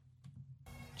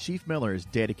Chief Miller is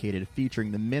dedicated to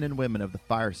featuring the men and women of the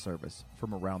fire service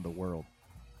from around the world.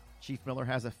 Chief Miller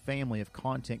has a family of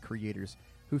content creators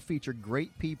who feature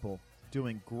great people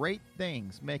doing great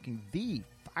things, making the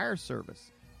fire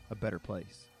service a better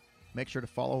place. Make sure to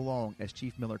follow along as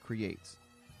Chief Miller creates,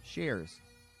 shares,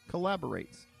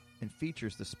 collaborates, and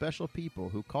features the special people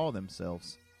who call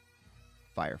themselves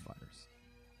firefighters.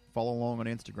 Follow along on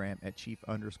Instagram at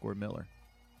Chief_Miller.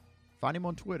 Find him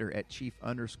on Twitter at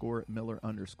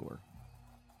Chief_Miller_.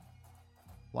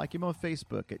 Like him on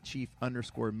Facebook at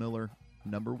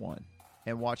Chief_Miller1.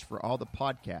 And watch for all the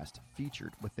podcasts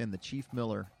featured within the Chief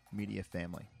Miller media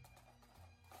family.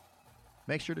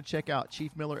 Make sure to check out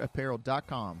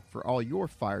ChiefMillerApparel.com for all your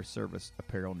fire service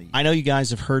apparel needs. I know you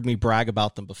guys have heard me brag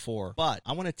about them before, but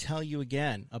I want to tell you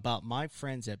again about my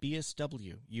friends at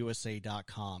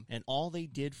BSWUSA.com and all they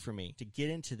did for me to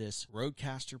get into this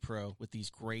Rodecaster Pro with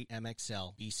these great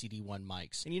MXL BCD1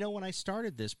 mics. And you know, when I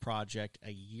started this project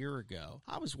a year ago,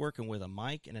 I was working with a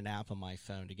mic and an app on my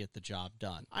phone to get the job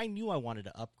done. I knew I wanted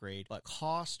to upgrade, but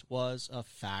cost was a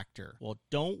factor. Well,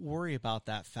 don't worry about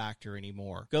that factor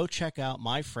anymore. Go check out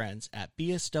my friends at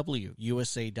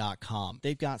BSWUSA.com.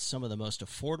 They've got some of the most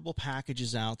affordable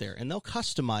packages out there, and they'll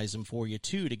customize them for you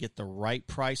too to get the right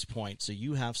price point so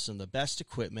you have some of the best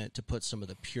equipment to put some of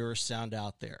the pure sound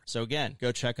out there. So again,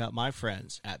 go check out my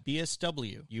friends at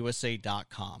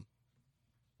BSWUSA.com.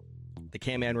 The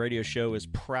Can-Man Radio Show is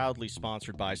proudly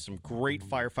sponsored by some great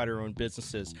firefighter-owned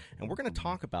businesses, and we're going to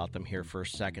talk about them here for a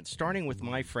second, starting with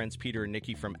my friends Peter and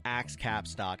Nikki from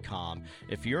AxeCaps.com.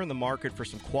 If you're in the market for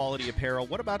some quality apparel,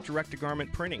 what about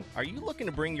direct-to-garment printing? Are you looking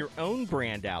to bring your own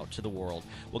brand out to the world?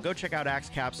 Well, go check out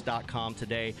AxeCaps.com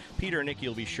today. Peter and Nikki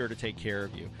will be sure to take care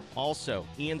of you. Also,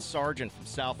 Ian Sargent from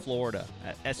South Florida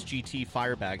at SGT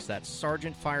Firebags. That's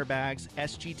Sargent Firebags,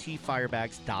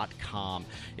 SGTFirebags.com.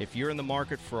 If you're in the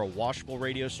market for a washable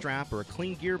radio strap or a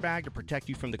clean gear bag to protect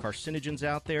you from the carcinogens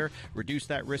out there, reduce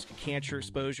that risk of cancer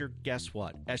exposure, guess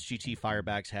what? SGT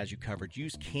Firebags has you covered.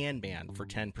 Use Can-Man for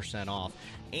 10% off.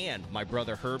 And my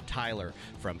brother Herb Tyler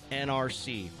from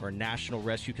NRC, or National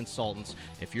Rescue Consultants.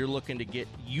 If you're looking to get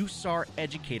USAR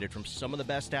educated from some of the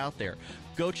best out there,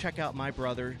 go check out my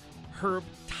brother Herb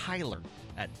Tyler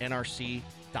at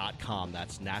NRC.com.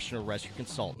 That's National Rescue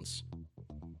Consultants.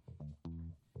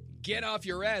 Get off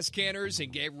your ass, canners,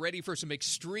 and get ready for some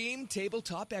extreme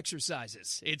tabletop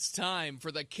exercises. It's time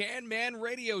for the Can-Man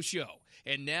Radio Show.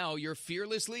 And now your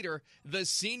fearless leader, the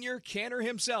senior canner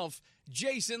himself,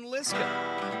 Jason Liska.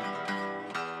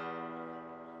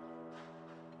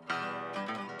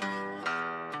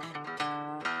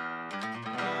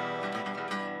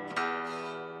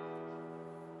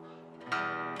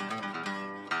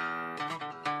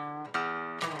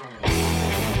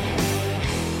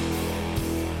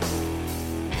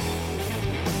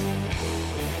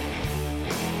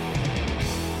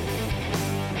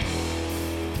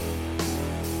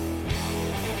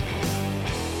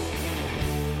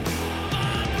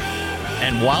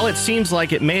 And while it seems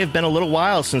like it may have been a little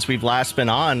while since we've last been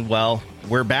on, well,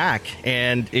 we're back.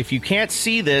 And if you can't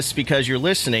see this because you're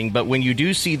listening, but when you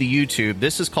do see the YouTube,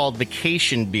 this is called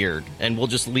Vacation Beard, and we'll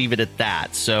just leave it at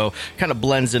that. So kind of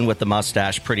blends in with the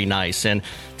mustache pretty nice. And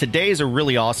today is a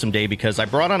really awesome day because I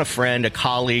brought on a friend, a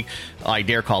colleague. I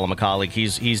dare call him a colleague.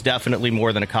 He's definitely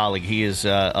more than a colleague. He is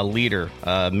a leader,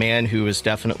 a man who has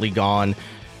definitely gone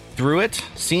through it,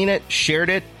 seen it, shared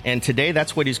it, and today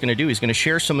that's what he's going to do. He's going to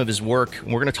share some of his work, and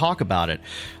we're going to talk about it.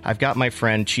 I've got my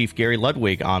friend Chief Gary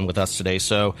Ludwig on with us today,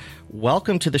 so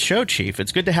welcome to the show, Chief.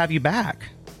 It's good to have you back.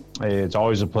 Hey, it's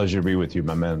always a pleasure to be with you,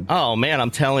 my man. Oh, man, I'm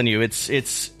telling you,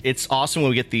 it's awesome when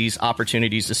we get these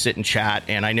opportunities to sit and chat,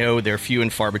 and I know they're few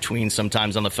and far between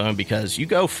sometimes on the phone because you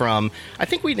go from, I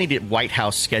think we need to White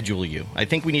House schedule you. I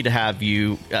think we need to have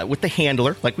you with the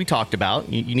handler, like we talked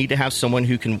about. You need to have someone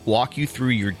who can walk you through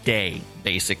your day,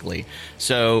 basically.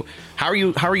 So how are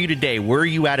you today? Where are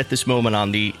you at this moment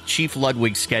on the Chief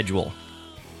Ludwig schedule?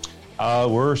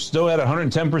 We're still at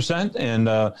 110%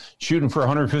 and shooting for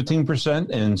 115%.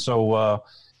 And so,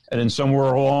 and then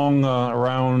somewhere along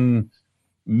around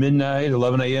midnight,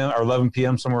 11 a.m. or 11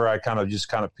 p.m. somewhere, I kind of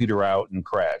peter out and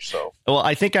crash. So, well,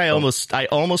 I think I almost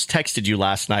texted you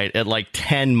last night at like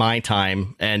 10 my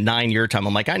time and 9 your time.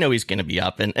 I'm like, I know he's going to be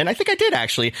up. And I think I did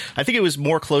actually. I think it was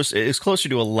closer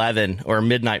to 11 or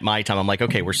midnight my time. I'm like,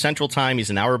 okay, we're Central Time. He's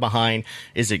an hour behind.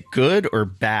 Is it good or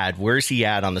bad? Where's he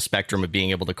at on the spectrum of being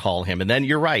able to call him? And then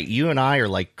you're right. You and I are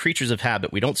like creatures of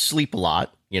habit. We don't sleep a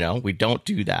lot. We don't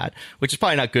do that, which is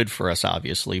probably not good for us,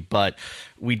 obviously, but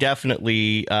we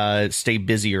definitely stay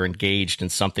busy or engaged in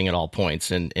something at all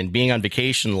points. And being on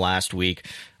vacation last week,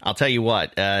 I'll tell you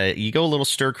what, you go a little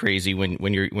stir crazy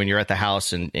when you're at the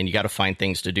house and you got to find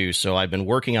things to do. So I've been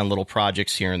working on little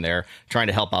projects here and there, trying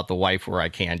to help out the wife where I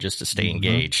can just to stay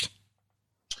engaged.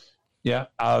 Yeah,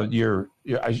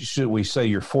 should we say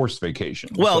your forced vacation?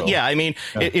 Well, so, yeah, I mean,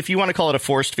 if you want to call it a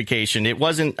forced vacation, it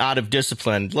wasn't out of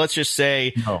discipline. Let's just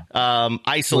say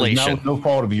isolation. No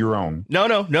fault of your own.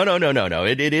 No.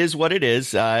 It is what it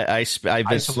is.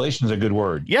 Isolation is a good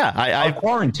word. Yeah,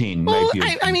 quarantine. Well,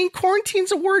 I mean,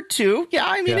 quarantine's a word too. Yeah,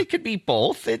 I mean, it could be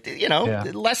both.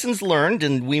 Lessons learned,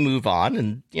 and we move on,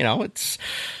 and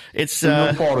it's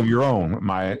no fault of your own.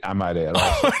 I might add.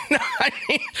 Also. No, I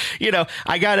mean,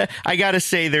 I gotta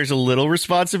say there's a little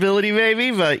responsibility,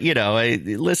 maybe, but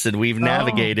listen, we've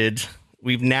navigated.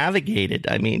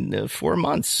 I mean, 4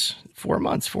 months,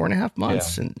 4.5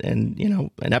 months, and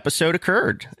an episode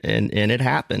occurred, and it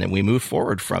happened, and we moved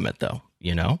forward from it, though.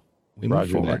 We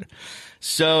moved forward.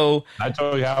 So I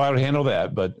told you how I would handle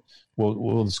that, but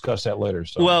we'll discuss that later.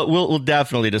 So. Well, we'll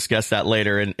definitely discuss that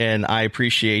later, and I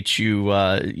appreciate you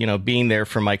being there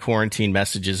for my quarantine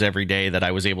messages every day that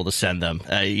I was able to send them.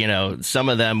 Some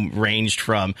of them ranged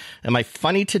from, am I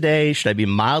funny today? Should I be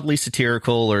mildly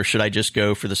satirical, or should I just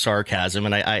go for the sarcasm?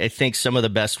 And I think some of the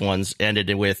best ones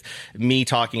ended with me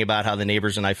talking about how the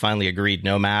neighbors and I finally agreed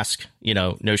no mask,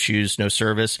 no shoes, no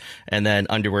service, and then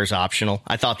underwear is optional.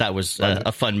 I thought that was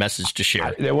a fun message to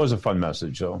share. That was a fun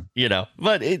message, though.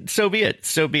 But so be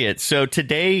it. So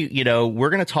today, we're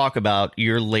going to talk about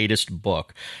your latest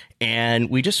book. And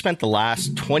we just spent the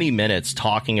last 20 minutes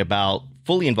talking about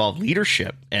fully involved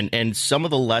leadership and some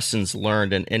of the lessons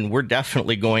learned. And we're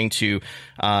definitely going to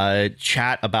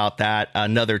chat about that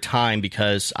another time,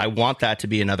 because I want that to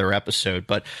be another episode.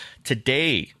 But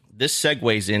today, this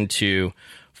segues into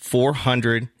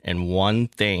 401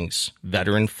 things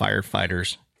veteran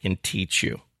firefighters can teach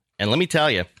you. And let me tell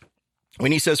you,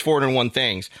 when he says 401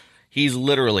 things, he's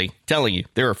literally telling you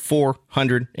there are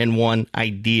 401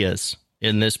 ideas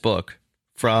in this book,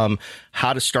 from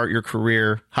how to start your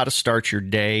career, how to start your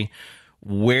day,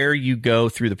 where you go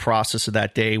through the process of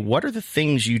that day. What are the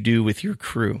things you do with your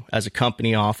crew as a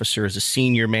company officer, as a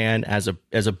senior man, as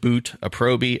a boot, a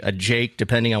probie, a Jake,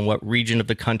 depending on what region of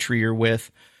the country you're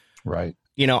with. Right.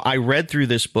 I read through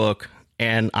this book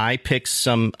and I picked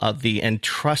some of and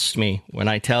trust me when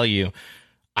I tell you,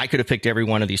 I could have picked every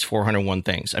one of these 401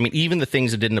 things. I mean, even the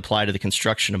things that didn't apply to the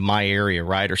construction of my area,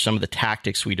 right, or some of the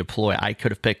tactics we deploy, I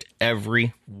could have picked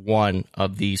every one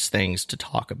of these things to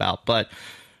talk about. But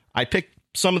I picked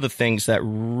some of the things that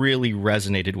really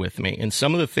resonated with me, and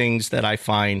some of the things that I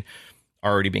find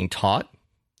are already being taught,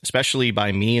 especially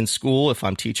by me in school if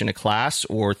I'm teaching a class,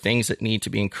 or things that need to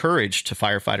be encouraged to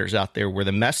firefighters out there, where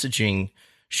the messaging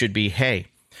should be, hey,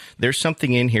 there's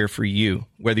something in here for you,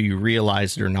 whether you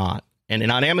realize it or not. And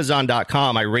on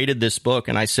Amazon.com, I rated this book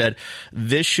and I said,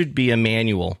 this should be a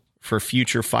manual for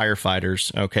future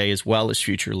firefighters, okay, as well as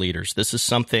future leaders. This is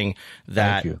something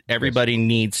that everybody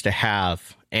needs to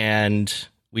have. And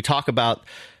we talk about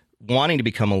wanting to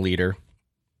become a leader.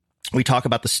 We talk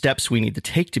about the steps we need to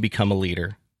take to become a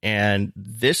leader. And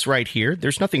this right here,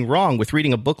 there's nothing wrong with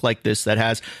reading a book like this that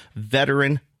has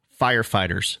veteran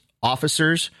firefighters,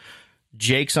 officers,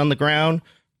 Jakes on the ground,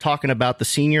 talking about the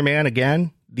senior man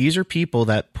again. These are people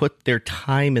that put their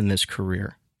time in this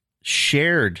career,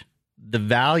 shared the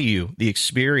value, the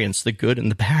experience, the good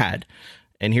and the bad.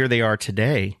 And here they are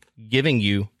today giving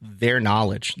you their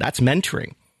knowledge. That's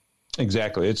mentoring.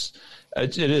 Exactly. It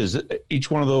is.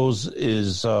 Each one of those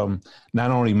is not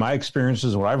only my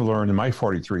experiences, what I've learned in my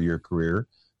 43-year career,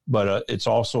 but it's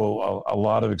also a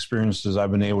lot of experiences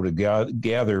I've been able to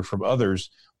gather from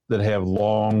others that have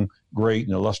long, great,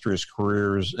 and illustrious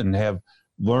careers and have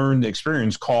learned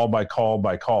experience call by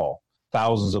call,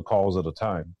 thousands of calls at a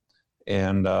time,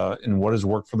 and what has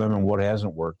worked for them and what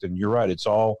hasn't worked. And you're right, it's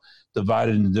all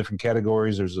divided into different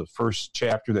categories. There's a first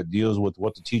chapter that deals with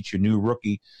what to teach your new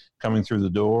rookie coming through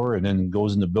the door, and then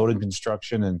goes into building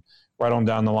construction, and right on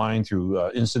down the line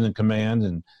through incident command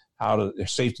and how to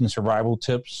safety and survival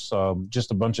tips,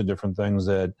 just a bunch of different things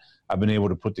that I've been able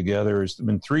to put together. It's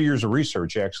been 3 years of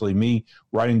research, actually, me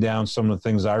writing down some of the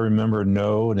things I remember and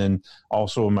know, and then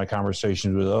also in my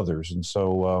conversations with others. And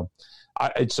so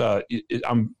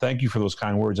thank you for those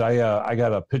kind words. I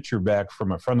got a picture back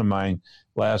from a friend of mine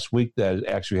last week that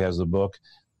actually has the book.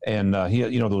 And he,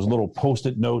 those little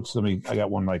Post-it notes. I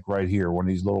got one like right here, one of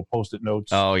these little Post-it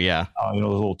notes. Oh, yeah. Those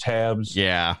little tabs.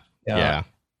 Yeah. Yeah.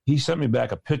 He sent me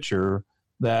back a picture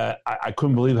that I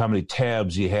couldn't believe how many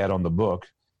tabs he had on the book.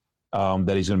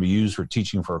 that he's going to be used for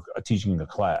teaching the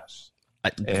class.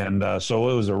 So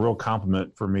it was a real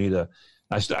compliment for me to.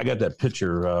 I got that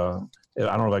picture. I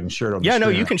don't know if I can share it on. Yeah, no,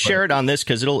 you can share it on this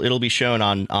because it'll be shown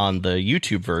on the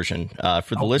YouTube version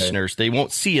for the listeners. They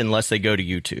won't see unless they go to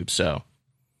YouTube. So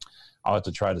I'll have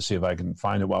to try to see if I can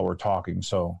find it while we're talking.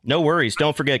 So no worries.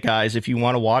 Don't forget, guys, if you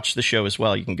want to watch the show as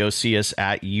well, you can go see us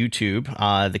at YouTube.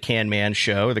 The Can Man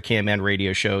Show, the Can Man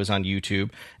Radio Show is on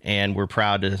YouTube, and we're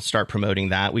proud to start promoting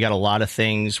that. We got a lot of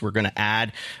things we're going to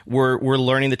add. We're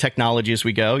learning the technology as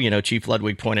we go. You know, Chief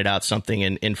Ludwig pointed out something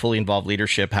in Fully Involved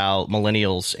Leadership, how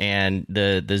millennials and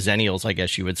the Zennials, I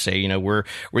guess you would say, you know, we're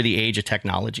the age of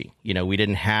technology. You know, we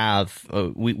didn't have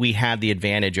we had the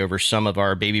advantage over some of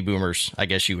our baby boomers, I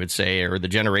guess you would say, or the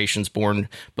generations born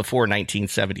before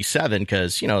 1977,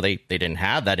 because, you know, they didn't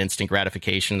have that instant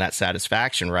gratification, that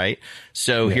satisfaction, right?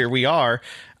 So Here we are.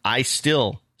 I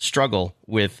still struggle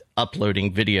with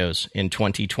uploading videos in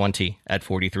 2020 at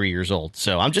 43 years old.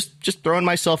 So I'm just throwing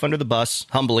myself under the bus,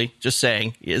 humbly, just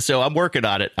saying. So I'm working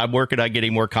on it. I'm working on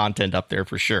getting more content up there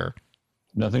for sure.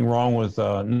 Nothing wrong with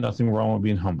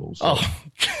being humble. So. Oh,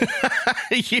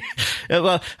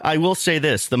 well, I will say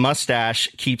this: the mustache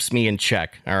keeps me in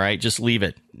check. All right, just leave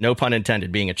it. No pun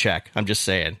intended. Being a check. I'm just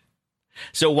saying.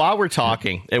 So while we're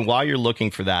talking and while you're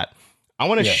looking for that, I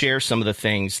want to share some of the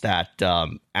things that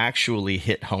actually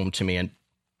hit home to me. And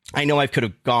I know I could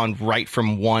have gone right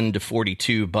from 1 to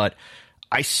 42, but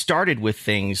I started with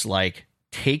things like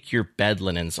take your bed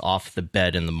linens off the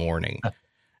bed in the morning.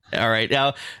 All right,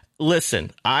 now. Listen,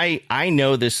 I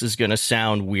know this is going to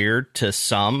sound weird to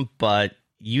some, but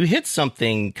you hit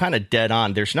something kind of dead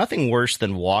on. There's nothing worse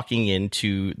than walking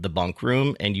into the bunk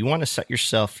room and you want to set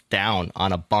yourself down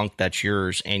on a bunk that's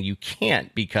yours, and you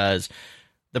can't because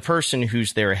the person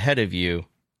who's there ahead of you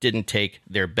didn't take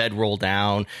their bedroll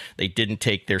down. They didn't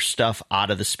take their stuff out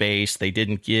of the space. They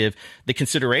didn't give the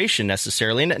consideration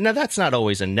necessarily. And now that's not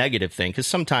always a negative thing, because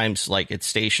sometimes, like at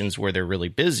stations where they're really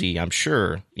busy, I'm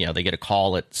sure, you know, they get a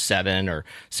call at 7 or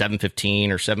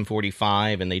 7:15 or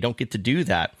 7:45 and they don't get to do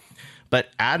that. But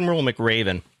Admiral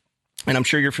McRaven, and I'm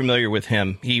sure you're familiar with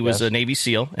him. He was a Navy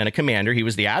SEAL and a commander. He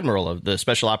was the admiral of the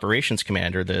Special Operations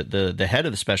Commander, the head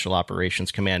of the Special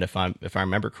Operations Command, if I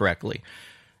remember correctly.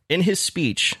 In his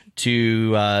speech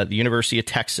to the University of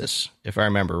Texas, if I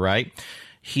remember right,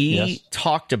 he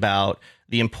talked about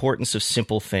the importance of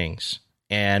simple things.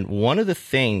 And one of the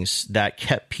things that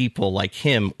kept people like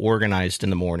him organized in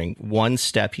the morning, one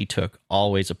step he took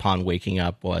always upon waking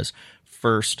up was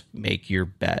first make your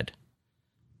bed.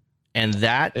 And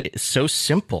that is so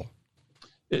simple.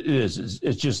 It is.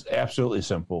 It's just absolutely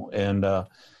simple. And,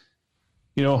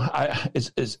 you know,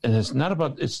 it's not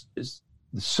about, it's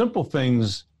the simple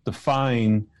things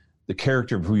define the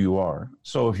character of who you are.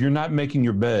 So if you're not making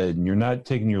your bed and you're not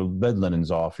taking your bed linens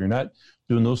off, you're not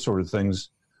doing those sort of things,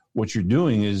 what you're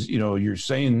doing is, you know, you're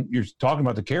talking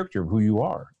about the character of who you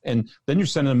are. And then you're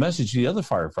sending a message to the other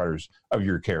firefighters of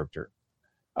your character.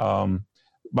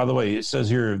 By the way, it says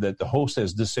here that the host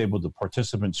has disabled the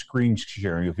participant screen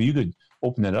sharing. If you could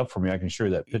open that up for me, I can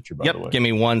share that picture, by the way. Give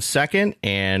me 1 second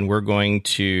and we're going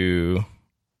to,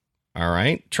 all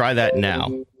right, try that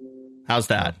now. How's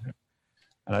that?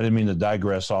 And I didn't mean to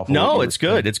digress off. No, it's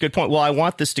good. It's a good point. Well, I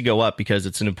want this to go up because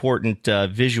it's an important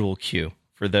visual cue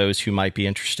for those who might be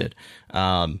interested.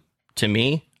 To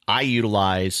me, I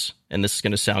utilize, and this is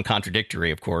going to sound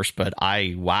contradictory, of course, but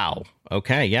wow.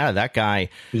 Okay, yeah, that guy.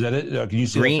 Is that it? Can you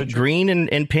see green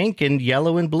and pink and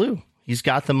yellow and blue. He's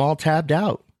got them all tabbed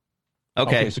out.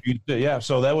 Okay.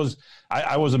 So that was,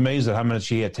 I was amazed at how much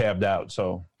he had tabbed out.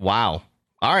 So wow.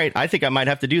 All right, I think I might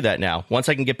have to do that now. Once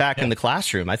I can get back in the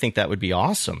classroom, I think that would be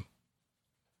awesome.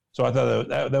 So I thought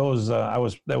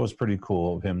that was pretty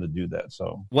cool of him to do that.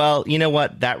 So, well, you know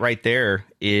what? That right there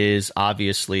is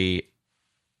obviously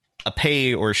a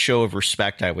pay or show of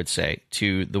respect, I would say,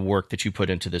 to the work that you put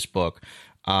into this book.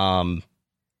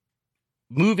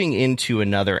 Moving into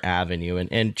another avenue,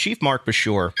 and Chief Mark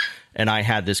Bashore and I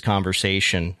had this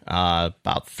conversation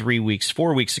about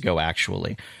 4 weeks ago,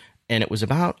 actually. And it was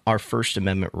about our First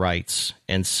Amendment rights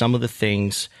and some of the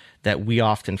things that we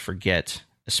often forget,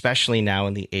 especially now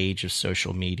in the age of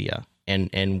social media,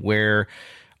 and where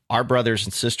our brothers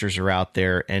and sisters are out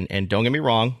there. And don't get me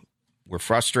wrong, we're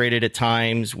frustrated at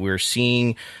times. We're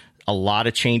seeing a lot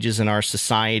of changes in our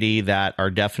society that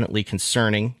are definitely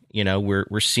concerning. You know,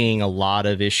 we're seeing a lot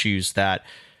of issues that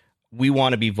we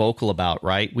want to be vocal about,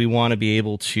 right? We want to be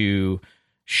able to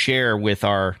share with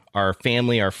our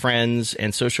family, our friends,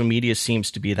 and social media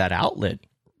seems to be that outlet.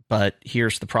 But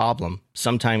here's the problem.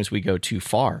 Sometimes we go too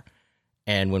far.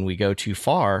 And when we go too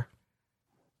far,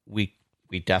 we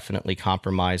we definitely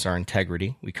compromise our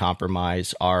integrity. We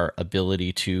compromise our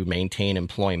ability to maintain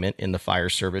employment in the fire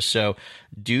service. So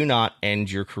do not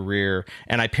end your career.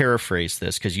 And I paraphrase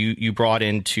this because you brought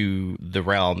into the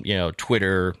realm,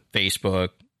 Twitter, Facebook,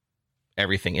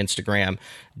 everything, Instagram.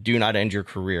 Do not end your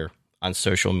career on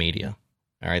social media.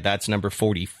 All right. That's number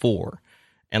 44.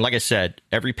 And like I said,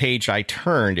 every page I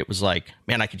turned, it was like,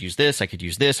 man, I could use this. I could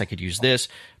use this. I could use this.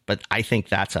 But I think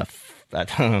that's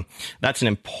an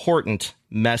important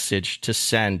message to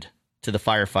send to the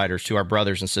firefighters, to our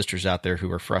brothers and sisters out there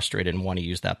who are frustrated and want to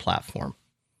use that platform.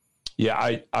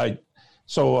 Yeah,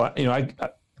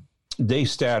 Dave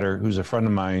Statter, who's a friend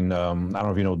of mine. I don't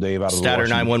know if you know Dave out of Statter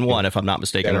 911, if I'm not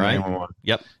mistaken, Statter right? 911.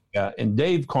 Yep. Yeah, and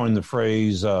Dave coined the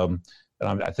phrase, and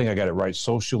I think I got it right.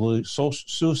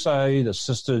 Suicide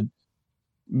assisted.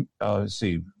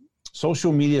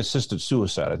 Social media assisted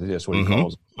suicide. I think that's what he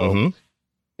calls it. So,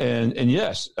 And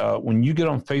yes, when you get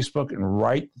on Facebook and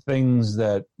write things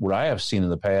that what I have seen in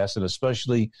the past, and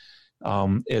especially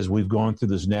as we've gone through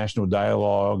this national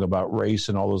dialogue about race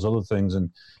and all those other things, and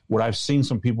what I've seen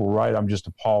some people write, I'm just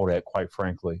appalled at, quite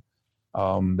frankly,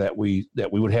 that we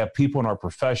would have people in our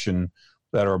profession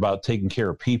that are about taking care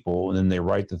of people, and then they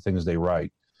write the things they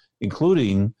write,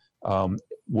 including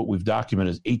what we've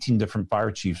documented is 18 different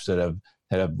fire chiefs that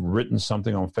have written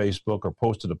something on Facebook or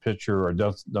posted a picture or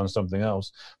done something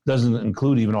else. Doesn't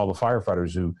include even all the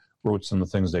firefighters who wrote some of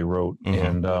the things they wrote.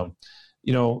 And,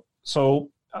 so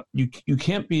you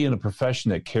can't be in a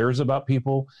profession that cares about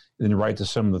people and then write to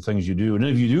some of the things you do. And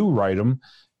if you do write them,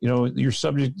 you're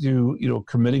subject to,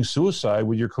 committing suicide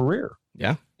with your career.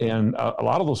 Yeah. And a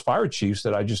lot of those fire chiefs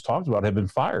that I just talked about have been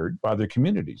fired by their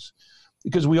communities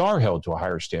because we are held to a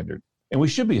higher standard, and we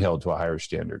should be held to a higher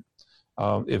standard.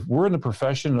 If we're in the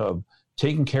profession of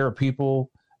taking care of people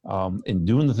and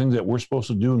doing the things that we're supposed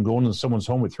to do and going to someone's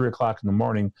home at 3:00 in the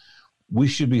morning, we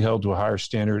should be held to a higher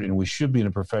standard, and we should be in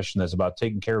a profession that's about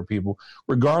taking care of people,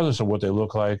 regardless of what they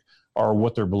look like or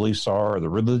what their beliefs are or their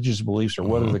religious beliefs or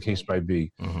whatever the case might be.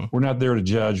 We're not there to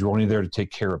judge. We're only there to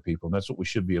take care of people. And that's what we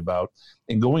should be about.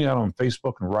 And going out on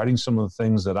Facebook and writing some of the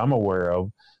things that I'm aware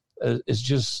of is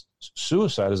just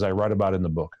suicide, as I write about in the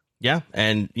book. Yeah.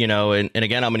 And, and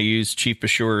again, I'm going to use Chief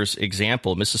Beshour's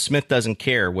example. Mrs. Smith doesn't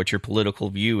care what your political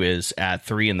view is at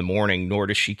 3 a.m, nor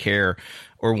does she care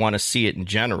or want to see it in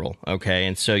general. Okay.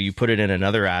 And so you put it in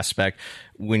another aspect.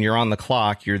 When you're on the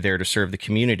clock, you're there to serve the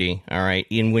community. All right.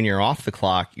 And when you're off the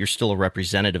clock, you're still a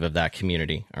representative of that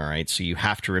community. All right. So you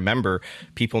have to remember,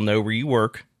 people know where you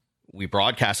work. We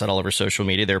broadcast that all over social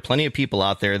media. There are plenty of people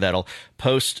out there that'll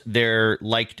post their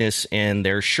likeness and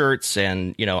their shirts.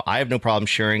 And, I have no problem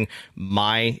sharing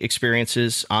my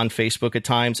experiences on Facebook at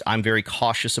times. I'm very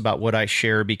cautious about what I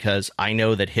share because I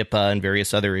know that HIPAA and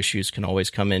various other issues can always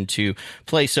come into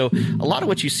play. So a lot of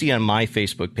what you see on my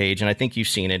Facebook page, and I think you've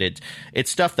seen it,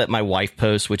 it's stuff that my wife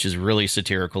posts, which is really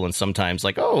satirical and sometimes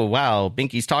like, oh, wow,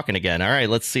 Binky's talking again. All right,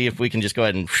 let's see if we can just go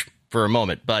ahead and for a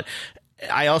moment. But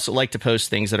I also like to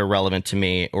post things that are relevant to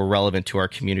me or relevant to our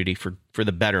community for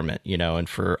the betterment, and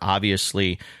for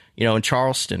obviously, in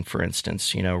Charleston, for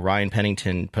instance, Ryan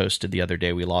Pennington posted the other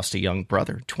day, we lost a young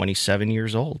brother, 27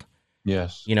 years old.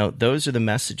 Yes. Those are the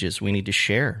messages we need to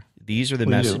share. These are the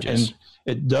messages. And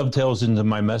it dovetails into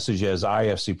my message as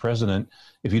IFC president.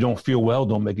 If you don't feel well,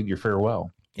 don't make it your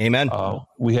farewell. Amen.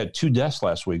 We had 2 deaths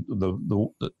last week.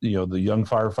 The young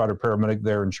firefighter paramedic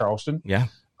there in Charleston. Yeah.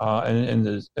 And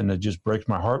it just breaks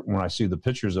my heart when I see the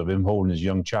pictures of him holding his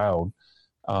young child,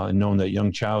 and knowing that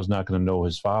young child's not going to know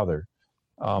his father.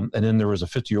 And then there was a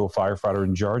 50-year-old firefighter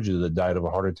in Georgia that died of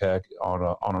a heart attack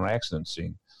on an accident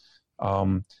scene.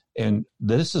 And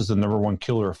this is the number one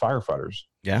killer of firefighters.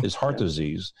 Yeah, is heart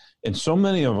disease. And so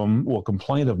many of them will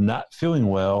complain of not feeling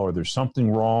well, or there's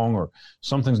something wrong, or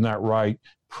something's not right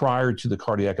prior to the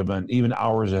cardiac event, even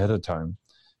hours ahead of time.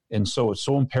 And so it's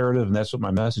so imperative, and that's what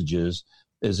my message is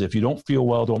if you don't feel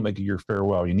well, don't make it your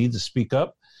farewell. You need to speak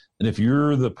up. And if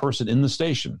you're the person in the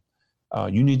station,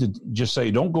 you need to just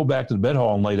say, don't go back to the bed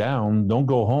hall and lay down. Don't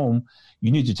go home.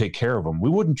 You need to take care of them. We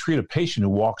wouldn't treat a patient who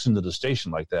walks into the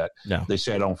station like that. No. They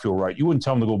say, I don't feel right. You wouldn't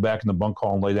tell them to go back in the bunk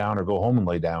hall and lay down or go home and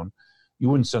lay down. You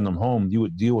wouldn't send them home. You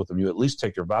would deal with them. You at least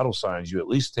take their vital signs. You at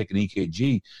least take an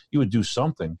EKG. You would do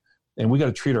something. And we got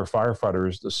to treat our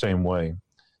firefighters the same way.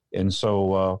 And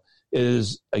so,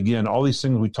 is again, all these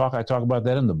things I talk about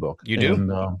that in the book. You do.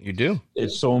 And, you do.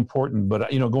 It's so important.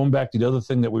 But, going back to the other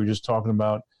thing that we were just talking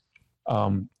about,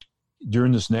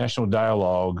 during this national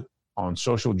dialogue on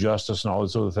social justice and all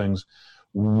these other things,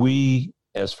 we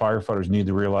as firefighters need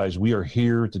to realize we are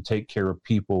here to take care of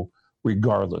people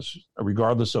regardless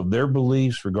of their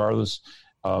beliefs, regardless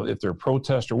if they're a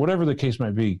protest or whatever the case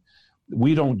might be.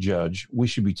 we don't judge. We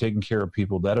should be taking care of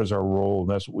people. That is our role, and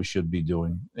that's what we should be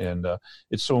doing. And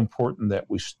it's so important that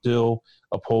we still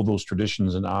uphold those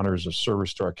traditions and honors of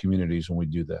service to our communities when we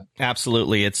do that.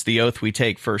 Absolutely. It's the oath we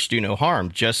take, first do no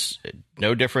harm, just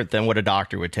no different than what a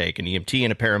doctor would take. An EMT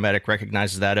and a paramedic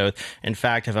recognizes that oath. In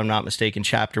fact, if I'm not mistaken,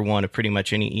 chapter 1 of pretty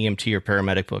much any EMT or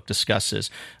paramedic book discusses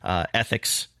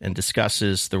ethics and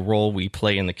discusses the role we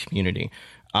play in the community.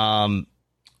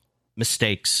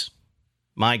 Mistakes.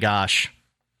 My gosh,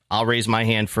 I'll raise my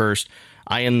hand first.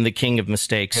 I am the king of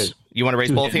mistakes. Okay. You want to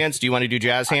raise both hands? Do you want to do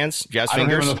jazz hands? Jazz I don't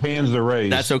fingers? have enough hands to raise.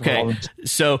 That's okay.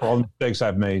 For all the mistakes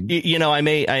I've made. You know, I'm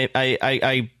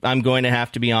going to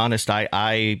have to be honest.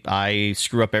 I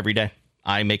screw up every day.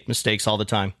 I make mistakes all the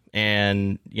time,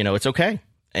 and you know, it's okay.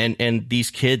 And these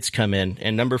kids come in,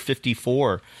 and number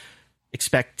 54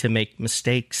 expect to make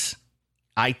mistakes.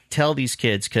 I tell these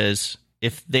kids, because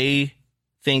if they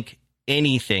think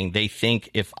anything, they think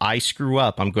if I screw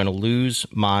up, I'm going to lose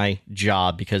my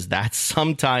job, because that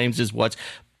sometimes is what's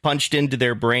punched into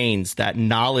their brains, that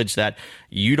knowledge that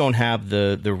you don't have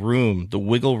the room, the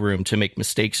wiggle room to make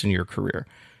mistakes in your career.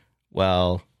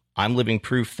 Well, I'm living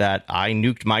proof that I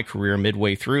nuked my career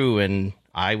midway through, and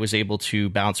I was able to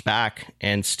bounce back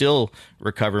and still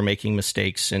recover making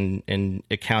mistakes, and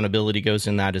accountability goes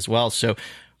in that as well. So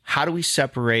how do we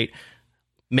separate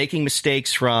making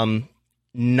mistakes from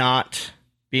not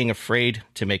being afraid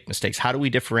to make mistakes? How do we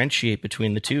differentiate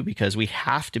between the two? Because we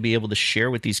have to be able to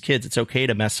share with these kids, it's okay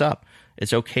to mess up.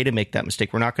 It's okay to make that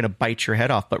mistake. We're not going to bite your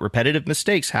head off, but repetitive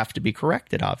mistakes have to be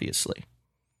corrected, obviously.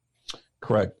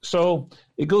 Correct. So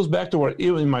it goes back to what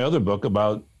in my other book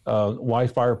about why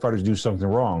firefighters do something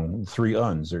wrong. 3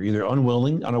 uns. They're either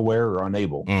unwilling, unaware, or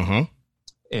unable. Mm-hmm.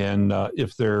 And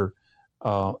if they're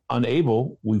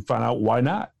unable, we find out why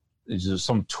not. Is there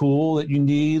some tool that you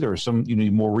need, or you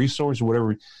need more resource, or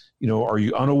whatever? You know, are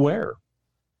you unaware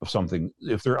of something?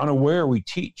 If they're unaware, we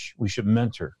teach. We should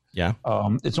mentor. Yeah.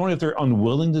 It's only if they're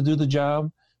unwilling to do the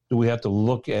job do we have to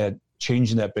look at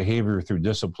changing that behavior through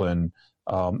discipline.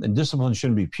 And discipline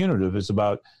shouldn't be punitive. It's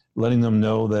about letting them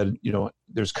know that, you know,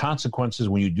 there's consequences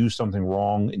when you do something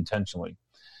wrong intentionally.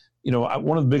 You know,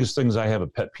 one of the biggest things I have a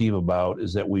pet peeve about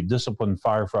is that we discipline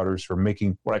firefighters for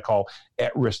making what I call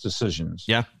at-risk decisions.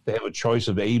 Yeah. They have a choice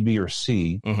of A, B, or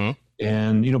C. Mm-hmm.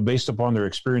 And, you know, based upon their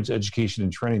experience, education,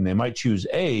 and training, they might choose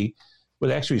A,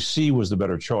 but actually C was the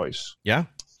better choice. Yeah.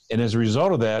 And as a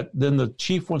result of that, then the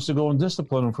chief wants to go and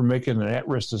discipline them for making an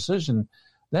at-risk decision.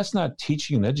 That's not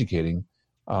teaching and educating.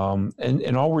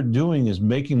 And all we're doing is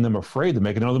making them afraid to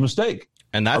make another mistake.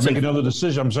 And that's make another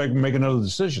decision. I'm saying make another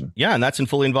decision. Yeah, and that's in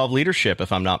fully involved leadership,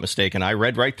 if I'm not mistaken. I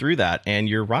read right through that, and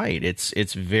you're right.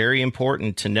 It's very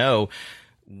important to know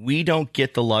we don't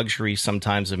get the luxury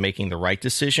sometimes of making the right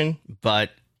decision,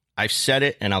 but I've said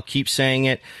it and I'll keep saying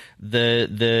it.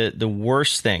 The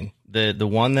worst thing, the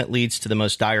one that leads to the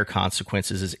most dire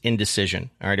consequences is indecision.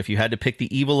 All right, if you had to pick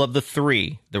the evil of the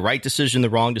 3, the right decision, the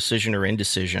wrong decision, or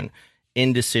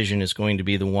indecision is going to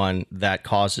be the one that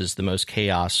causes the most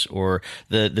chaos, or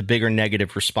the bigger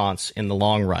negative response in the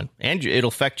long run. And it'll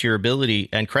affect your ability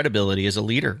and credibility as a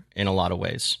leader in a lot of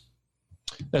ways.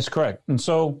 That's correct. And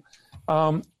so,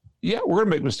 yeah, we're going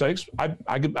to make mistakes.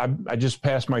 I just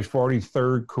passed my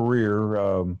 43rd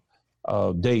career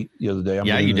date the other day.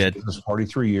 Yeah, you did.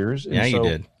 43 years. And yeah, so, you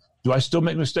did. Do I still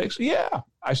make mistakes? Yeah,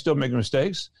 I still make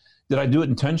mistakes. Did I do it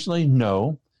intentionally?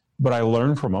 No, but I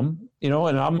learn from them. You know,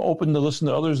 and I'm open to listen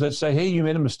to others that say, hey, you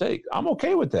made a mistake. I'm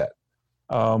okay with that.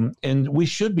 And we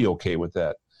should be okay with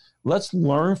that. Let's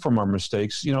learn from our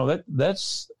mistakes. You know,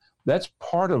 that's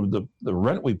part of the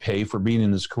rent we pay for being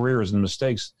in this career is the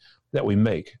mistakes that we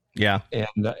make. Yeah.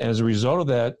 And as a result of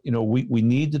that, you know, we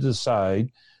need to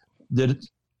decide, did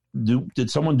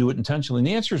someone do it intentionally? And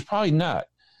the answer is probably not.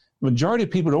 The majority of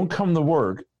people don't come to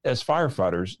work as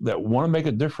firefighters that want to make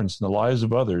a difference in the lives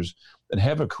of others and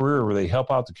have a career where they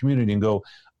help out the community and go,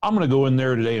 I'm going to go in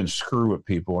there today and screw with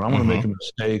people, and I'm going to make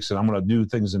mistakes, and I'm going to do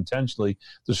things intentionally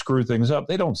to screw things up.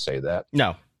 They don't say that.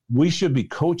 No. We should be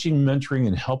coaching, mentoring,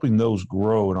 and helping those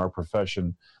grow in our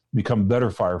profession, become better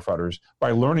firefighters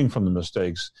by learning from the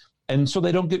mistakes, and so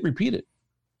they don't get repeated.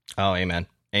 Oh, amen.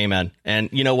 Amen. And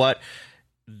you know what?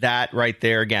 That right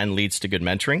there, again, leads to good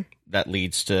mentoring. That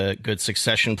leads to good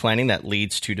succession planning. That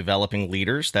leads to developing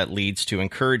leaders. That leads to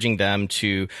encouraging them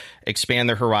to expand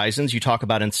their horizons. You talk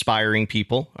about inspiring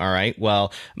people. All right.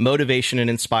 Well, motivation and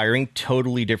inspiring,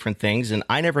 totally different things. And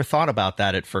I never thought about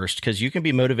that at first, because you can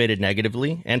be motivated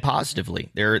negatively and positively.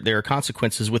 There are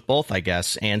consequences with both, I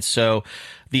guess. And so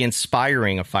the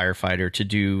inspiring a firefighter to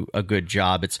do a good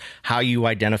job. It's how you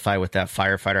identify with that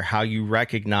firefighter, how you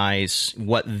recognize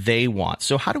what they want.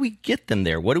 So how do we get them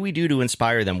there? What do we do to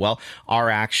inspire them? Well, our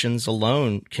actions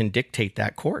alone can dictate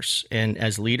that course. And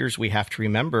as leaders, we have to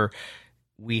remember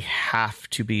we have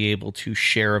to be able to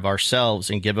share of ourselves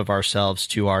and give of ourselves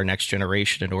to our next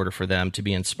generation in order for them to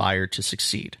be inspired to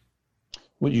succeed.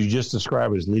 What you just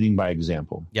described is leading by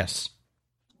example. Yes.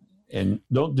 And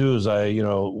don't do as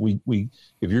we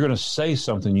if you're going to say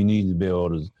something, you need to be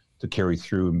able to carry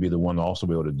through and be the one to also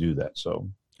be able to do that. So,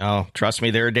 oh, trust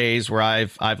me, there are days where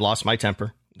I've lost my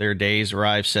temper. There are days where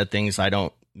I've said things I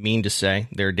don't mean to say.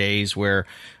 There are days where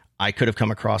I could have come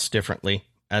across differently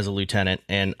as a lieutenant,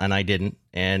 and I didn't.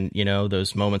 And,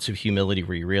 those moments of humility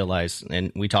where you realize,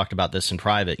 and we talked about this in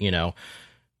private,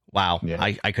 wow, yeah.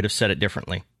 I could have said it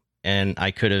differently, and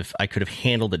I could have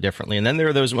handled it differently. And then there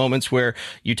are those moments where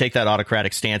you take that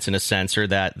autocratic stance in a sense, or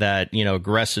that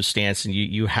aggressive stance, and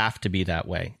you have to be that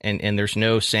way. And there's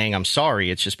no saying I'm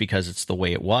sorry. It's just because it's the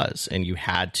way it was. And you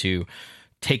had to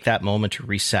take that moment to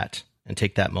reset and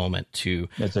take that moment to.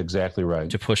 That's exactly right.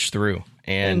 To push through.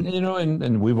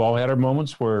 And we've all had our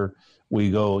moments where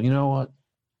we go, you know what?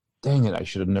 Dang it, I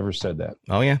should have never said that.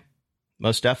 Oh, yeah,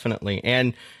 most definitely.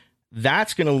 And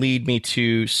that's going to lead me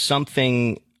to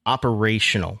something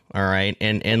operational. All right.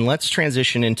 And let's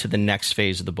transition into the next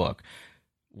phase of the book.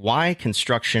 Why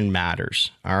construction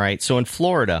matters. All right. So in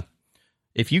Florida,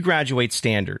 if you graduate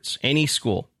standards, any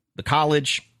school, the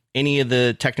college, any of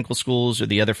the technical schools or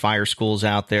the other fire schools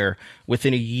out there,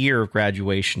 within a year of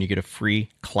graduation, you get a free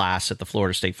class at the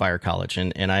Florida State Fire College.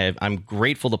 And I'm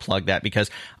grateful to plug that,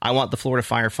 because I want the Florida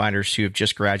firefighters who have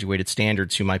just graduated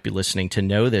standards who might be listening to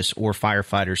know this, or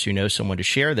firefighters who know someone to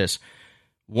share this.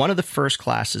 One of the first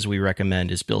classes we recommend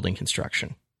is building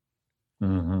construction.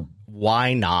 Mm-hmm.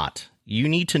 Why not? You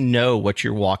need to know what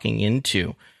you're walking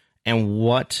into and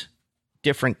what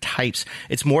different types.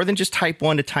 It's more than just type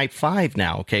 1 to type 5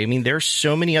 now. Okay. I mean, there's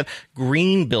so many other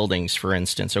green buildings, for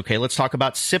instance. Okay. Let's talk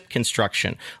about SIP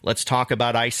construction. Let's talk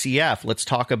about ICF. Let's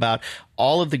talk about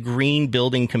all of the green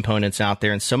building components out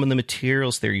there and some of the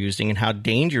materials they're using and how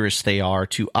dangerous they are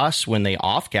to us when they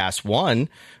off-gas, 1,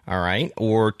 all right,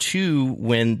 or 2,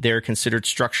 when they're considered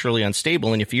structurally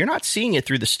unstable. And if you're not seeing it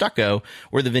through the stucco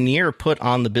or the veneer put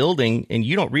on the building, and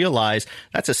you don't realize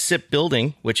that's a SIP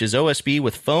building, which is OSB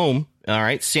with foam, all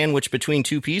right, sandwiched between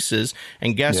 2 pieces.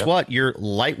 And guess what? Your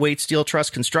lightweight steel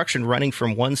truss construction running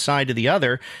from one side to the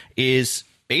other is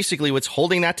basically what's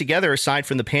holding that together, aside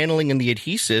from the paneling and the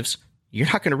adhesives. You're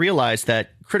not going to realize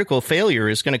that critical failure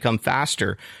is going to come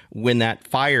faster when that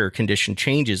fire condition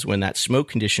changes, when that smoke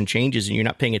condition changes, and you're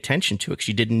not paying attention to it because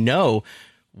you didn't know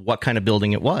what kind of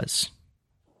building it was.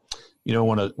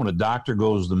 When a doctor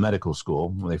goes to medical school,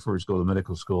 when they first go to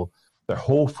medical school, their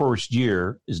whole first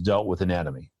year is dealt with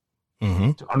anatomy,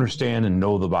 to understand and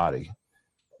know the body.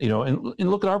 And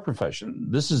look at our profession.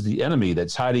 This is the enemy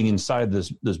that's hiding inside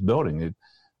this building.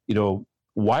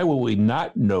 Why will we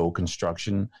not know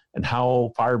construction and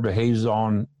how fire behaves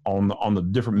on the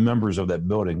different members of that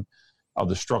building, of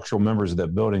the structural members of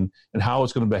that building, and how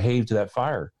it's going to behave to that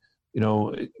fire?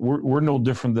 We're no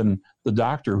different than the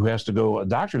doctor who has to go. A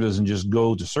doctor doesn't just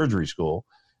go to surgery school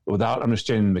without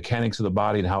understanding the mechanics of the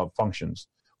body and how it functions.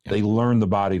 Yeah. They learn the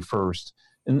body first.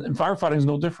 And firefighting is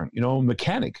no different.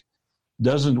 Mechanic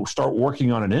doesn't start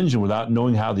working on an engine without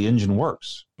knowing how the engine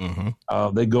works.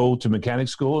 They go to mechanic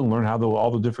school and learn how all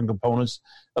the different components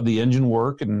of the engine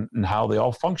work and how they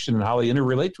all function and how they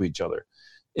interrelate to each other.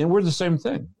 And we're the same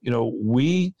thing.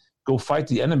 We go fight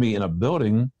the enemy in a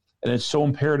building, and it's so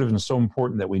imperative and so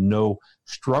important that we know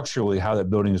structurally how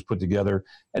that building is put together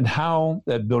and how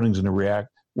that building is going to react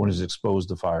when it's exposed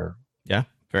to fire. Yeah,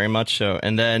 very much so.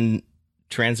 And then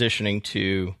transitioning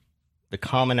to the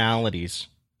commonalities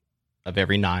of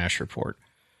every NIOSH report.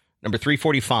 Number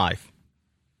 345.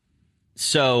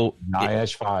 So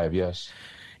NIOSH 5, yes.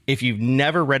 If you've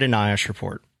never read a NIOSH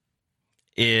report,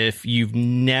 if you've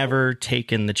never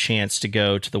taken the chance to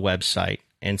go to the website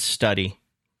and study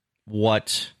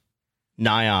what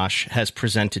NIOSH has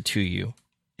presented to you,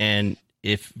 and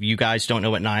if you guys don't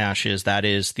know what NIOSH is, that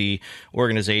is the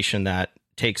organization that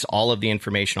takes all of the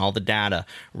information, all the data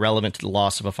relevant to the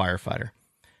loss of a firefighter,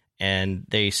 and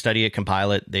they study it,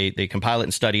 compile it, they compile it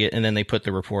and study it, and then they put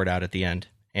the report out at the end.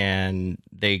 And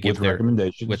they give their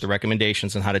recommendations with the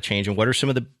recommendations on how to change. And what are some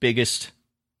of the biggest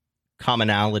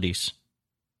commonalities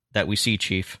that we see,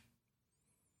 Chief?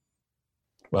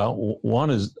 Well, one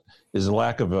is the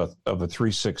lack of a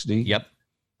 360. Yep.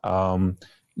 The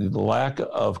lack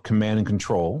of command and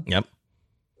control. Yep.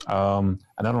 And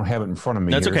I don't have it in front of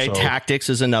me. That's here, okay. So tactics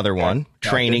is another one.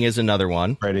 Training is another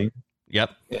one. Training. Yep.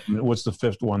 And what's the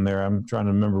fifth one there? I'm trying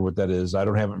to remember what that is. I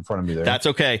don't have it in front of me there. That's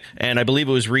okay. And I believe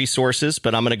it was resources,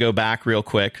 but I'm going to go back real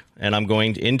quick, and I'm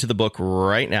going into the book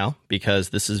right now because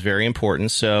this is very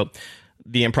important. So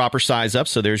the improper size up.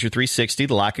 So there's your 360,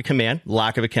 the lack of command,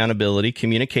 lack of accountability,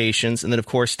 communications, and then of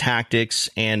course tactics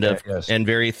and and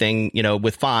everything,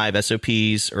 with 5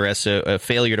 SOPs or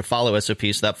failure to follow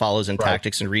SOPs. So that follows in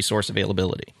tactics and resource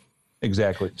availability.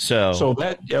 Exactly. So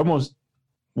that almost,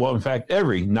 well, in fact,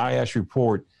 every NIOSH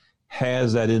report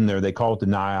has that in there. They call it the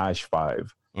NIOSH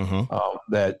 5.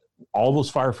 That all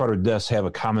those firefighter deaths have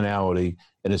a commonality,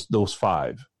 and it's those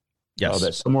 5. Yes.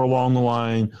 That somewhere along the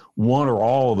line, one or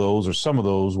all of those or some of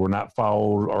those were not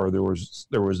followed, or there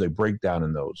was a breakdown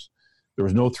in those. There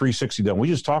was no 360 done. We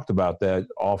just talked about that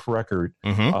off record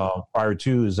prior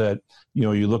to, is that,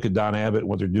 you look at Don Abbott and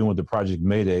what they're doing with the Project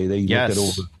Mayday. They look at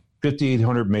over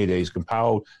 5,800 Maydays,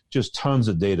 compiled just tons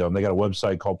of data. And they got a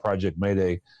website called Project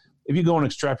Mayday. If you go and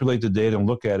extrapolate the data and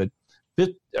look at it,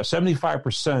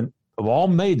 75% of all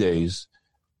Maydays,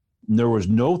 there was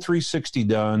no 360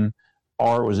 done,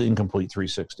 or it was incomplete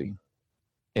 360.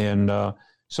 And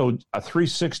so a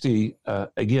 360,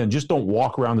 again, just don't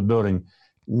walk around the building.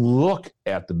 Look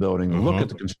at the building, look at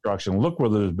the construction, look where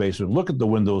there's basement, look at the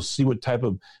windows, see what type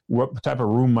of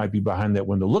room might be behind that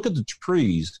window. Look at the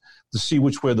trees to see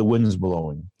which way the wind is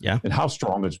blowing and how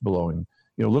strong it's blowing.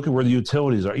 Look at where the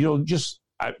utilities are, just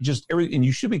everything. And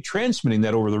you should be transmitting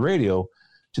that over the radio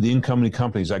to the incoming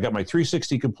companies. I got my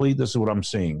 360 complete. This is what I'm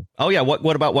seeing. Oh yeah.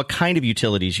 What about what kind of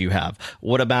utilities you have?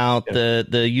 What about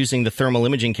the using the thermal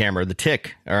imaging camera, the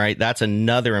TIC? All right. That's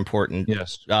another important,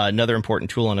 another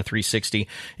important tool on a 360.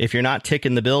 If you're not TIC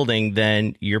in the building,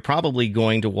 then you're probably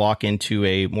going to walk into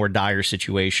a more dire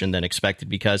situation than expected,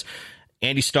 because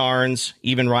Andy Starnes,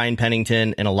 even Ryan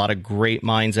Pennington, and a lot of great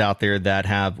minds out there that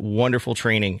have wonderful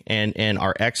training and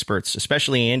are experts,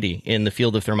 especially Andy in the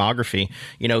field of thermography.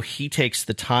 He takes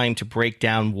the time to break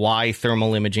down why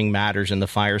thermal imaging matters in the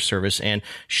fire service and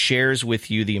shares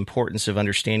with you the importance of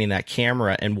understanding that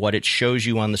camera and what it shows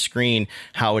you on the screen,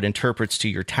 how it interprets to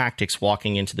your tactics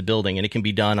walking into the building. And it can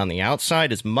be done on the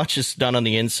outside as much as done on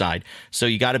the inside. So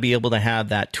you got to be able to have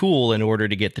that tool in order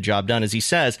to get the job done. As he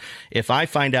says, if I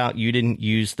find out you didn't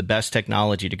use the best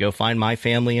technology to go find my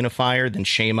family in a fire, then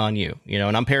shame on you.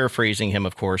 And I'm paraphrasing him,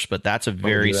 of course, but that's a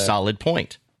very solid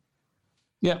point.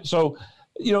 Yeah. So,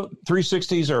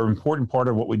 360s are an important part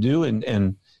of what we do.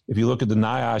 And if you look at the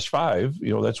NIOSH 5,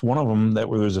 that's one of them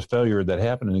where there's a failure that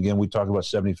happened. And again, we talk about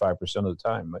 75% of the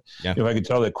time. But if I could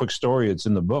tell that quick story, it's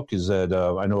in the book, is that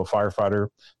I know a firefighter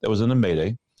that was in the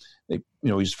Mayday.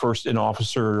 He's first in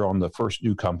officer on the first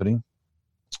new company.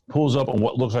 Pulls up on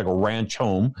what looks like a ranch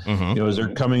home. As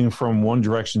they're coming from one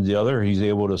direction to the other, he's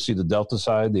able to see the Delta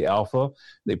side, the Alpha.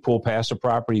 They pull past the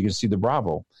property, you can see the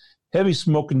Bravo. Heavy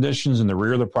smoke conditions in the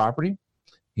rear of the property.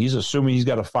 He's assuming he's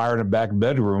got a fire in the back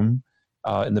bedroom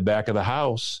in the back of the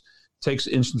house. Takes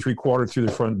 1 3/4 through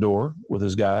the front door with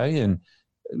his guy and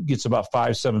gets about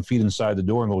 5-7 feet inside the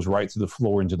door and goes right through the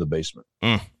floor into the basement.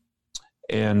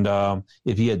 And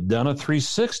if he had done a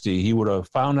 360, he would have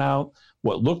found out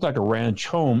what looked like a ranch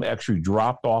home actually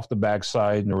dropped off the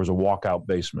backside, and there was a walkout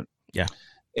basement. Yeah.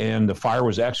 And the fire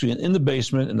was actually in the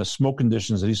basement, and the smoke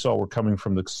conditions that he saw were coming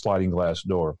from the sliding glass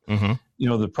door.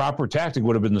 The proper tactic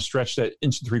would have been to stretch that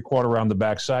 1 3/4 around the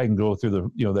backside and go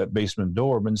through the that basement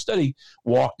door. But instead, he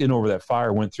walked in over that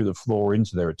fire, went through the floor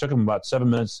into there. It took him about 7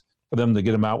 minutes for them to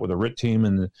get him out with a RIT team,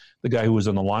 and the guy who was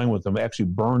on the line with him actually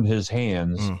burned his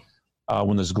hands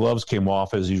when his gloves came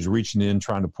off as he was reaching in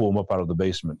trying to pull him up out of the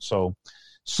basement. So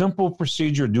simple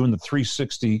procedure doing the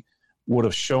 360 would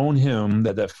have shown him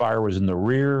that fire was in the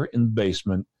rear in the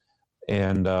basement,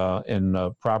 and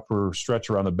proper stretch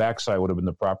around the backside would have been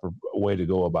the proper way to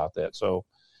go about that. So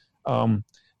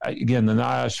again, the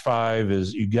NIOSH 5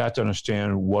 is, you got to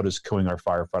understand what is killing our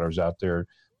firefighters out there,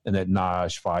 and that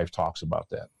NIOSH 5 talks about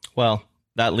that. Well,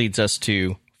 that leads us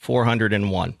to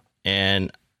 401, and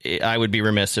I would be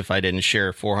remiss if I didn't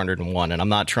share 401. And I'm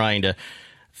not trying to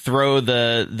throw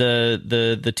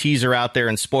the teaser out there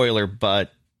and spoiler,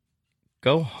 but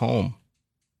go home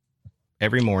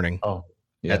every morning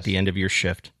at the end of your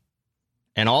shift.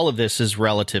 And all of this is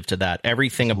relative to that.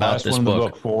 Everything about this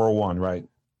book, 401, right?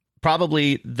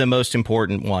 Probably the most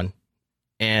important one.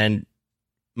 And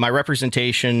my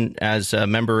representation as a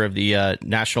member of the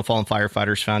National Fallen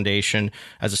Firefighters Foundation,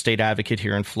 as a state advocate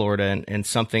here in Florida, and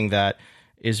something that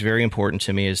is very important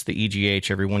to me is the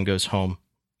EGH, everyone goes home,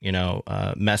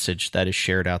 message that is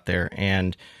shared out there.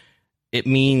 And it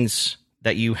means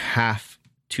that you have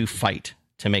to fight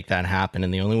to make that happen.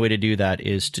 And the only way to do that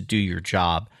is to do your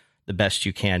job, the best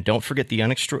you can. Don't forget the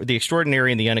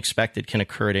extraordinary and the unexpected can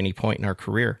occur at any point in our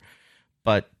career,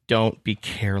 but don't be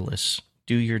careless.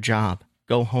 Do your job.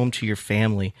 Go home to your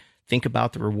family. Think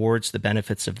about the rewards, the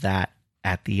benefits of that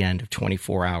at the end of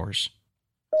 24 hours.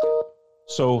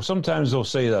 So sometimes they'll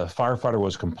say the firefighter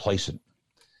was complacent.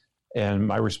 And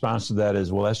my response to that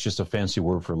is, well, that's just a fancy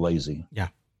word for lazy. Yeah.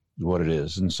 Is what it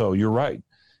is. And so you're right.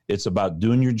 It's about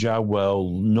doing your job well,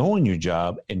 knowing your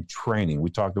job, and training. We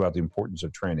talked about the importance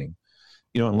of training.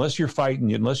 Unless you're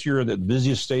fighting, unless you're at the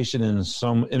busiest station in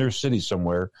some inner city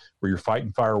somewhere where you're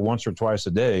fighting fire once or twice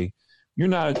a day, you're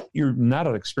not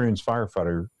an experienced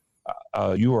firefighter.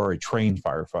 You are a trained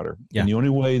firefighter. Yeah. And the only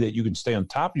way that you can stay on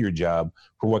top of your job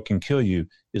for what can kill you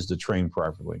is to train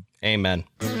properly. Amen.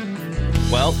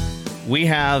 Well, we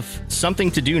have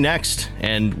something to do next,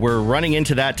 and we're running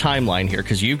into that timeline here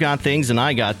because you've got things and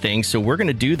I got things. So we're going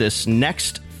to do this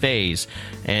next phase.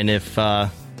 And if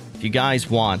you guys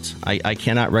want, I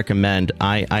cannot recommend,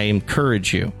 I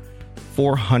encourage you,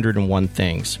 401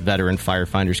 things veteran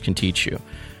firefighters can teach you.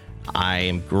 I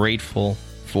am grateful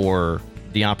for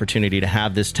the opportunity to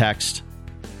have this text,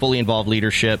 fully involved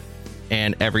leadership,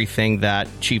 and everything that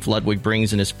Chief Ludwig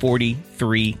brings in his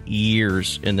 43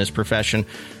 years in this profession.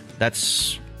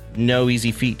 That's no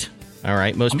easy feat. All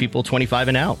right. Most people 25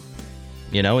 and out,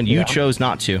 and you chose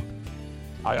not to.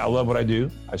 I love what I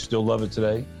do. I still love it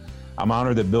today. I'm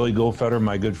honored that Billy Goldfeder,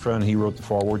 my good friend, he wrote the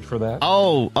foreword for that.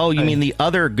 Oh, you mean the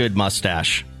other good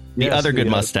mustache? The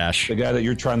mustache. The guy that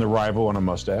you're trying to rival on a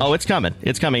mustache. Oh, it's coming.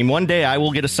 It's coming. One day I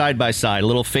will get a side-by-side, a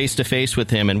little face-to-face with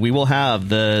him, and we will have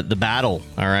the battle,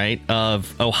 all right,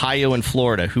 of Ohio and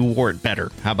Florida. Who wore it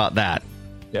better? How about that?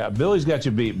 Yeah, Billy's got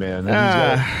you beat, man.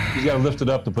 He's got to lift it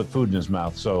up to put food in his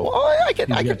mouth. So I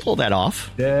can pull that off.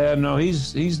 Yeah, no,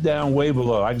 he's down way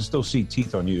below. I can still see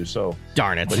teeth on you. So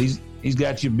darn it. But he's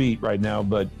got you beat right now.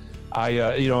 But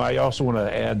I also want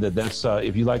to add that's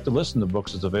if you like to listen to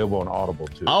books, it's available on Audible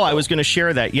too. Oh, I was going to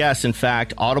share that. Yes, in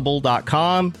fact,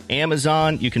 Audible.com,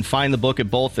 Amazon, you can find the book at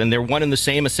both, and they're one and the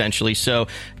same essentially. So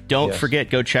don't forget,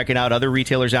 go check it out. Other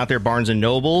retailers out there, Barnes &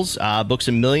 Nobles, Books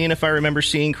A Million, if I remember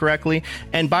seeing correctly.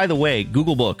 And by the way,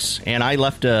 Google Books. And I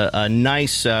left a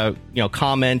nice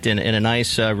comment and a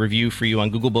nice review for you on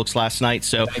Google Books last night.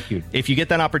 So if you get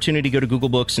that opportunity, go to Google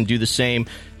Books and do the same.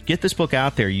 Get this book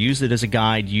out there. Use it as a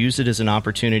guide. Use it as an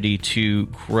opportunity to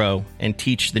grow and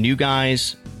teach the new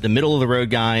guys, the middle-of-the-road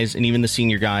guys, and even the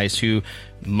senior guys who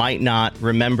might not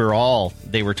remember all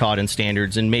they were taught in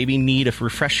standards and maybe need a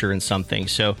refresher in something.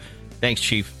 So thanks,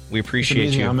 Chief. We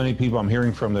appreciate you. How many people I'm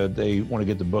hearing from that they want to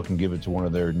get the book and give it to one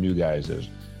of their new guys,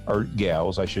 or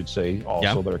gals, I should say,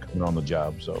 also that are coming on the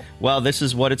job. So, well, this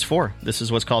is what it's for. This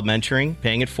is what's called mentoring,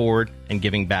 paying it forward, and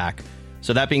giving back.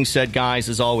 So that being said, guys,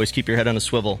 as always, keep your head on a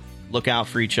swivel. Look out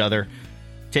for each other.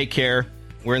 Take care.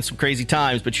 We're in some crazy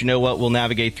times, but you know what? We'll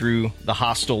navigate through the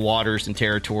hostile waters and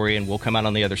territory, and we'll come out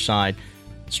on the other side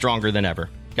stronger than ever.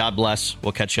 God bless.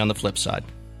 We'll catch you on the flip side.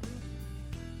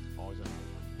 You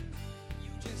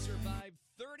just survived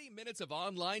 30 minutes of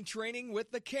online training with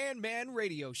the Can Man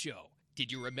Radio Show.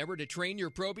 Did you remember to train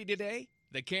your probie today?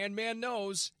 The Can Man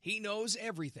knows. He knows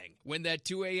everything. When that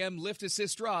 2 a.m. lift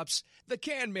assist drops, the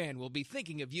Can Man will be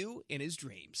thinking of you in his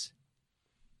dreams.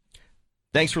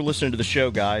 Thanks for listening to the show,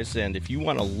 guys. And if you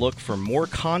want to look for more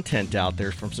content out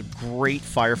there from some great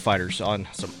firefighters on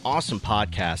some awesome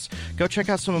podcasts, go check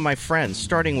out some of my friends,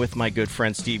 starting with my good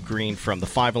friend Steve Green from the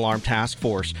 5 Alarm Task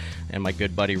Force and my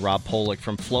good buddy Rob Polick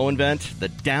from Flow Invent, the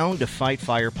Down to Fight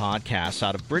Fire podcast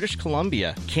out of British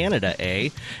Columbia, Canada,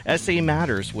 SA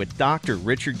Matters with Dr.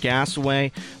 Richard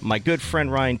Gassaway, my good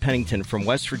friend Ryan Pennington from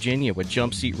West Virginia with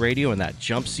Jump Seat Radio and that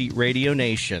Jump Seat Radio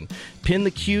Nation. Pin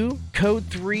the Q, Code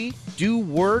 3, Do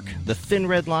Work, The Thin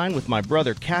Red Line with my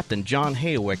brother Captain John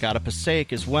Haywick out of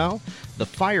Passaic as well, The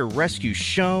Fire Rescue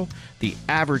Show, The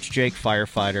Average Jake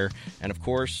Firefighter, and of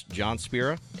course, John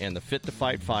Spira and the Fit to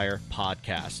Fight Fire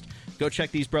podcast. Go check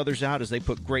these brothers out as they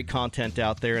put great content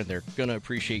out there, and they're going to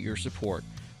appreciate your support.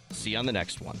 See you on the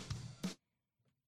next one.